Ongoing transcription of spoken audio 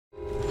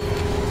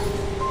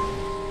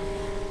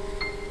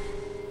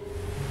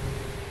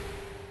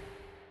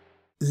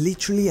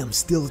Literally, I'm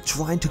still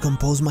trying to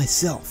compose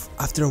myself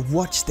after I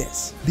watched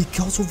this.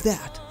 Because of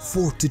that,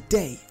 for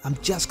today, I'm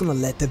just gonna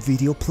let the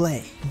video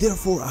play.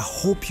 Therefore, I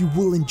hope you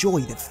will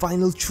enjoy the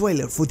final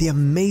trailer for the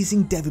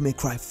amazing Devil May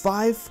Cry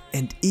 5,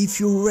 and if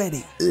you're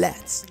ready,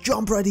 let's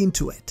jump right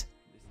into it.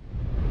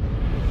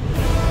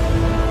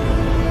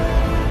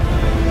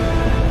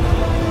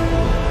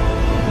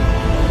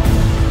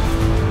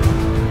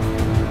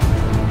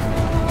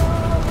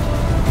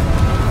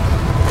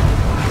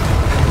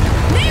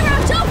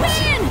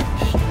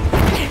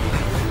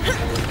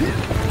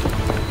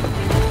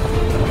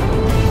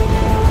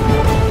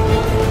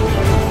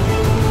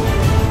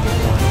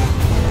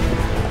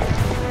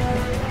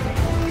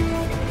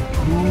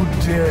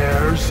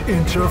 Dares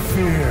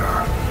interfere.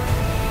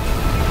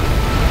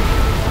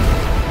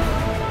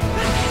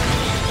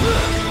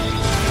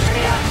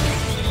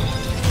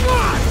 Come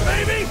on,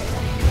 baby!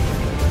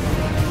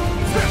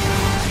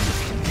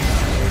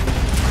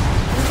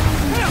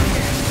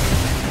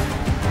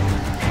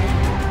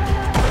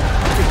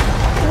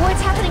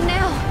 What's happening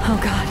now? Oh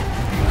God,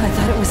 I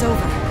thought it was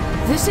over.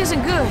 This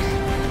isn't good.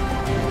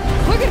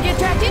 We're gonna get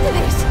dragged into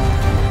this.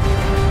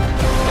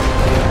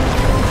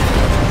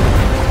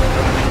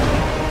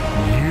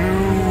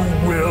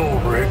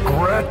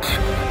 Regret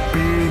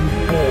being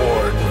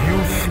born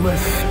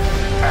useless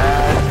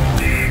and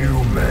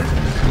human.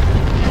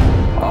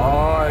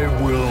 I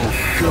will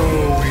show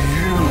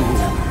you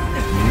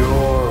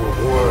your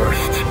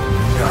worst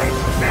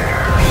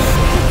nightmares.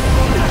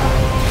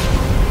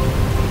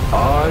 I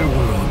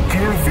will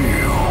give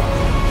you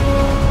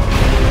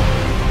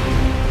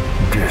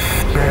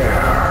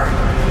despair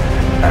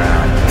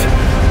and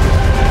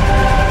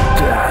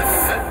death.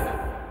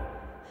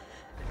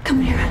 Come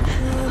here.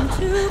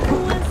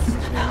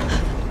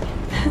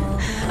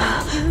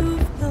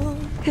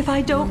 If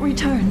I don't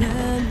return,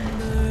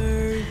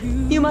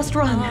 you must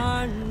run.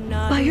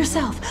 By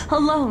yourself,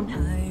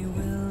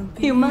 alone.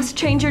 You must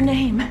change your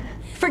name.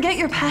 Forget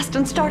your past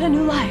and start a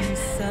new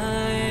life.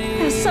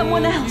 As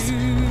someone else.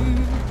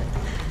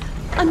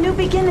 A new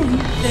beginning.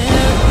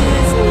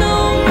 There is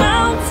no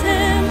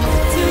mountain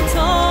too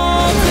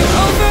tall to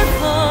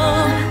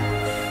overcome.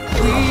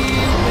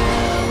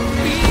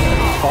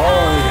 I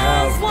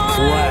have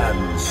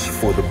plans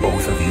for the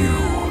both of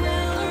you.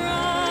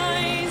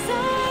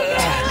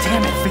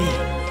 Damn it, V.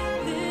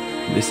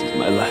 This is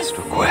my last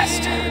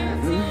request.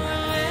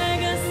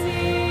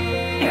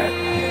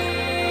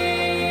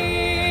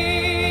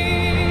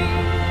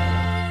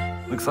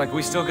 Looks like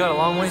we still got a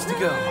long ways to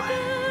go.